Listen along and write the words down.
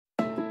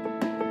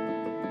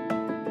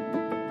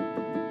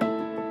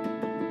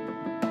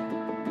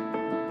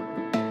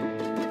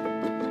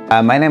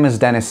My name is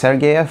Denis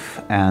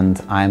Sergeev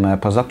and I'm a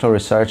postdoctoral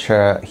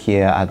researcher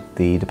here at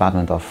the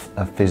Department of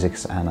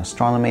Physics and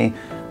Astronomy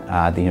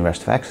at the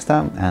University of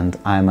Exeter, and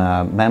I'm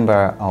a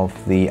member of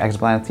the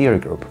Exoplanet theory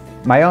group.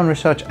 My own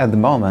research at the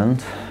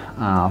moment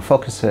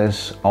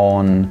focuses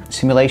on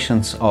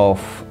simulations of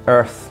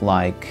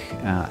Earth-like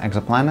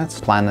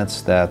exoplanets,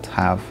 planets that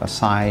have a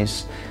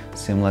size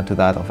similar to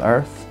that of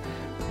Earth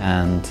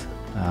and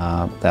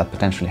that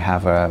potentially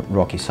have a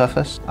rocky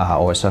surface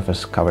or a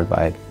surface covered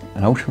by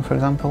an ocean, for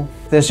example.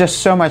 There's just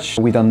so much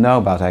we don't know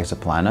about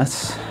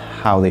exoplanets,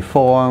 how they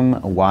form,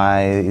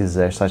 why is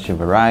there such a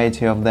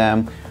variety of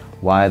them,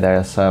 why there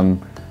are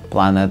some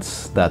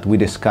planets that we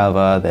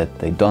discover that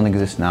they don't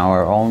exist in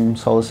our own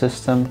solar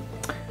system.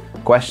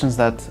 Questions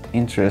that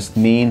interest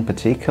me in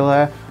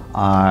particular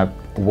are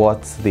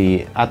what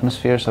the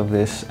atmospheres of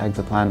these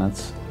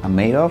exoplanets are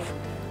made of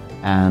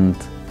and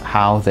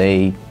how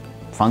they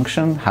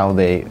function, how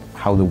the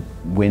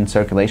wind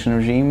circulation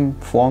regime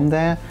formed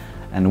there,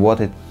 and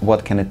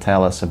what can it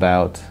tell us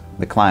about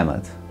the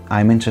climate.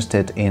 I'm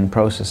interested in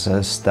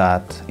processes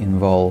that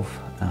involve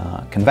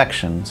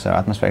convection. So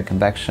atmospheric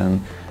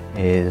convection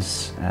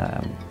is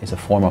a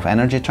form of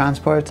energy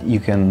transport. You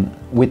can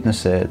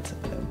witness it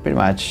pretty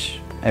much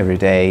every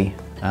day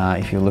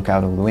if you look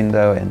out of the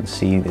window and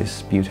see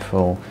these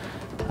beautiful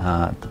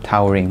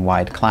towering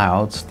white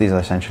clouds. These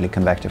are essentially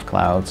convective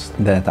clouds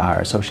that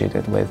are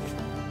associated with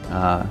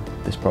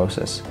this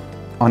process.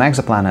 On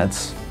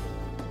exoplanets,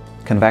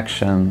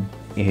 convection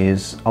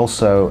is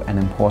also an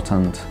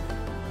important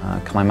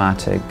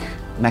climatic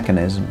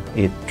mechanism.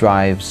 It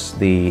drives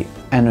the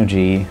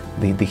energy,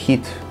 the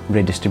heat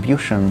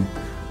redistribution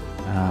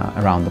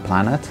around the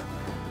planet,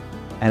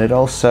 and it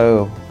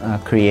also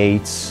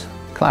creates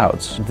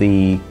clouds.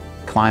 The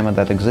climate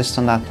that exists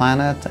on that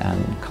planet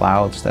and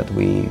clouds that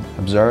we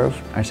observe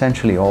are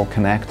essentially all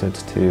connected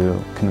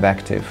to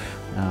convective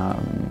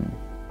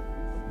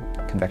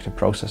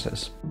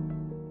processes.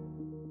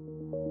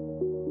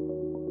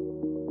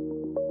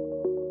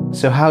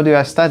 So how do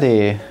I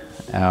study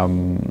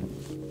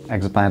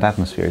exoplanet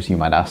atmospheres, you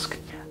might ask?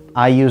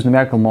 I use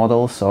numerical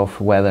models of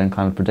weather and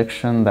climate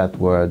prediction that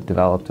were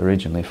developed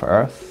originally for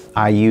Earth.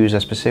 I use a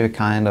specific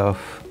kind of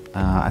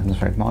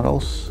atmospheric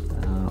models,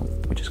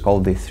 which is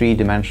called the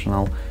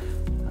three-dimensional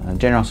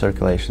general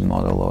circulation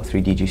model, or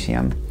 3D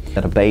GCM,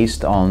 that are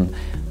based on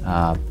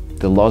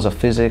the laws of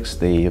physics,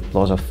 the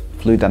laws of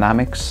fluid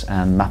dynamics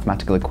and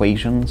mathematical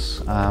equations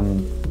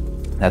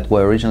that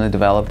were originally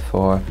developed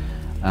for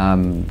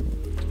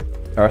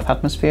Earth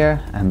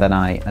atmosphere, and then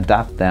I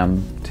adapt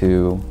them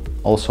to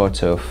all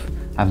sorts of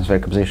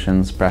atmospheric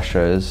compositions,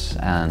 pressures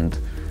and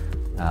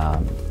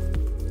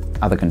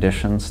other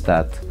conditions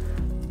that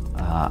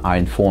are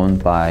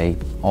informed by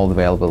all the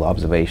available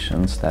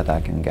observations that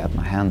I can get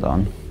my hand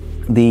on.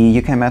 The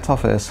UK Met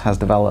Office has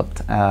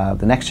developed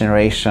the next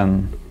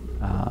generation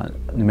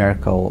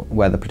numerical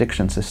weather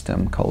prediction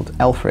system called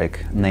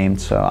ELFRIC,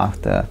 named so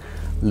after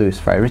Lewis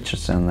Fry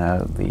Richardson,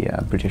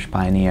 the British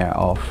pioneer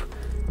of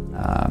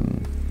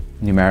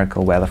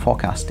numerical weather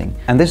forecasting.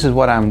 And this is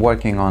what I'm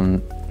working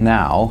on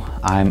now.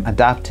 I'm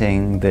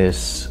adapting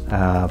this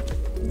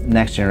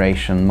next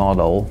generation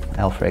model,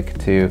 ELFRIC,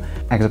 to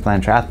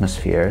exoplanetary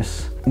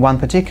atmospheres. One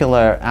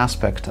particular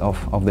aspect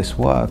of this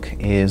work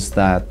is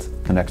that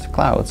convective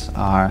clouds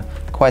are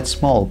quite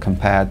small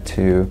compared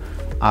to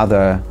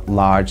other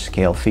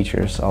large-scale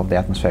features of the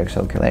atmospheric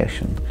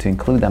circulation. To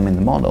include them in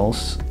the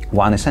models,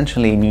 one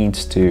essentially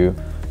needs to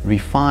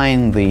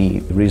refine the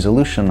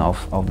resolution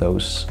of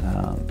those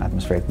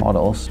atmospheric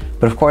models.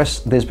 But of course,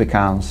 this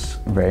becomes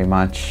very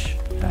much,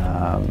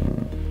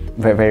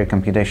 very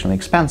computationally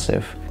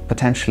expensive,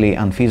 potentially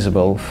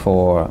unfeasible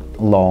for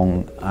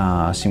long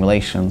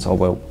simulations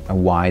over a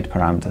wide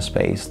parameter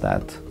space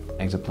that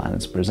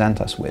exoplanets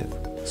present us with.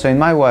 So in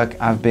my work,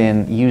 I've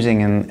been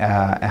using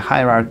a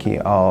hierarchy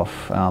of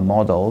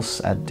models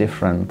at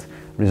different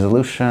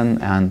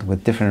resolution and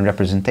with different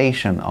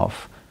representation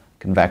of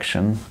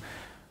convection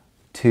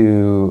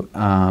to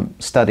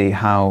study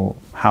how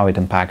it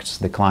impacts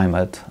the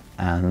climate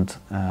and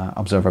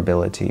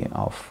observability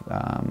of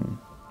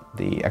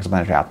the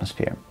exoplanetary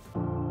atmosphere.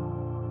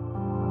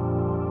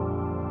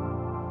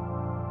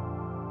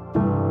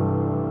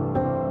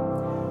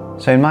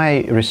 So in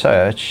my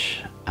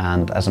research,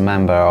 and as a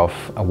member of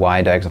a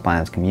wider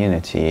exoplanets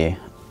community,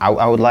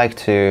 I would like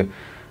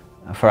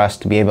for us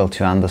to be able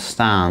to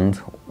understand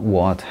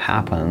what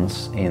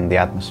happens in the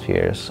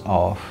atmospheres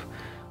of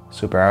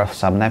super-Earth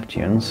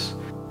sub-Neptunes.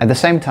 At the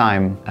same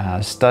time,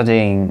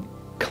 studying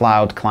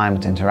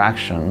cloud-climate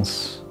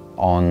interactions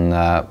on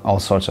all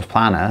sorts of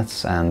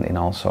planets and in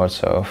all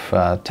sorts of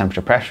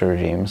temperature-pressure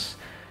regimes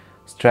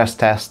stress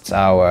tests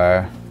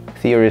our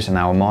theories and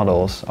our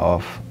models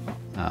of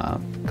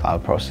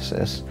cloud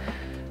processes.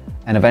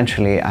 And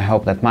eventually, I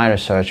hope that my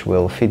research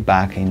will feed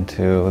back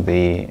into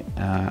the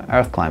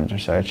Earth climate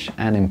research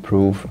and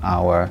improve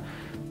our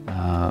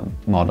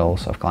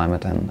models of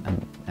climate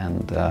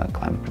and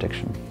climate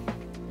prediction.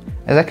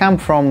 As I come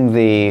from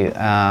the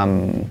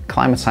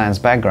climate science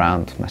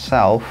background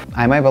myself,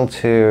 I'm able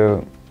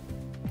to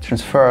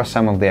transfer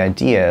some of the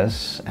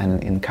ideas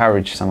and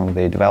encourage some of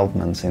the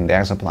developments in the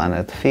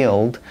exoplanet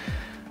field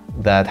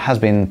that has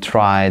been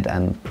tried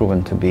and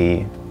proven to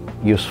be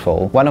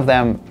useful. One of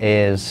them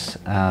is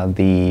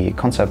the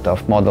concept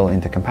of model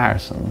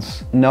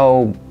intercomparisons.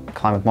 No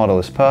climate model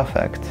is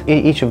perfect.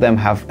 Each of them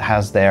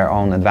has their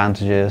own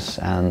advantages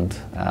and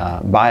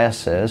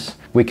biases.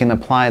 We can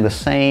apply the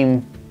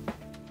same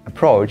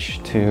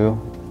approach to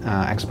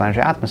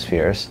exoplanetary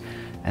atmospheres,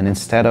 and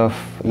instead of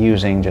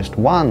using just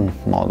one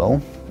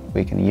model,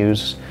 we can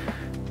use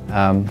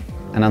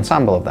an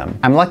ensemble of them.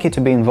 I'm lucky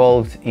to be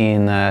involved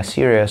in a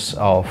series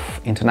of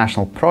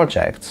international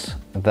projects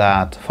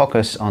that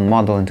focus on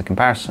model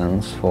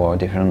intercomparisons for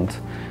different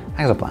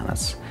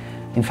exoplanets.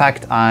 In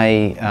fact,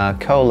 I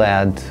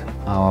co-led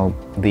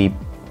the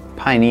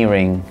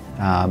pioneering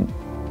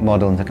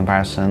model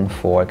intercomparison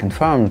for a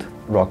confirmed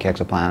rocky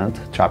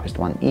exoplanet, TRAPPIST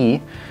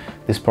 1e.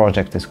 This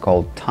project is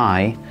called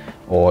TI,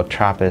 or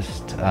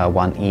TRAPPIST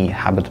 1e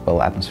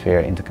Habitable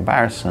Atmosphere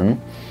Intercomparison.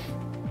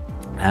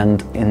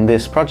 And in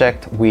this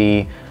project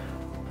we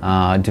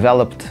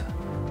developed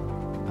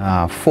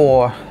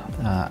 4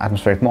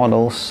 atmospheric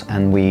models,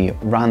 and we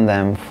ran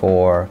them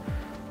for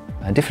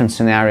different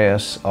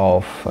scenarios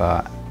of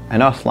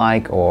an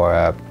Earth-like or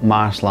a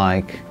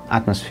Mars-like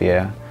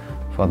atmosphere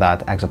for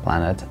that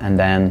exoplanet, and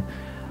then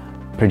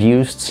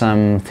produced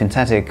some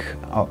synthetic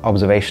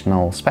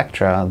observational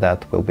spectra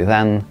that will be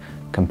then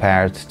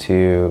compared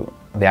to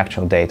the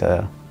actual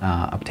data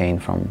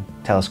obtained from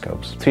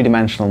telescopes.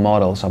 Three-dimensional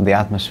models of the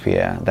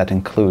atmosphere that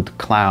include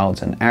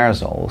clouds and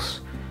aerosols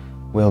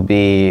will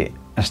be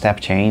a step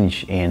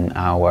change in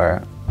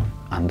our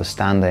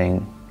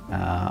understanding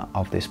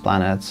of these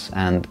planets,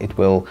 and it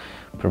will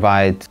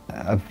provide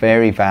a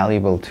very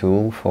valuable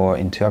tool for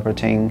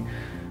interpreting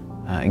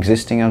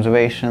existing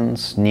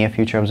observations,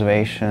 near-future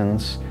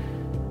observations,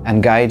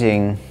 and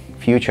guiding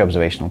future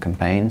observational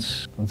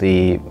campaigns.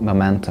 The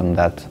momentum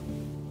that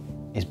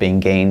is being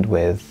gained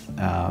with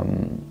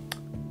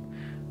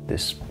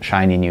these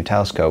shiny new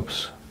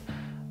telescopes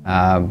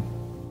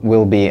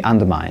will be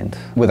undermined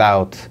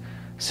without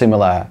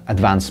similar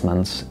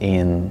advancements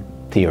in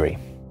theory.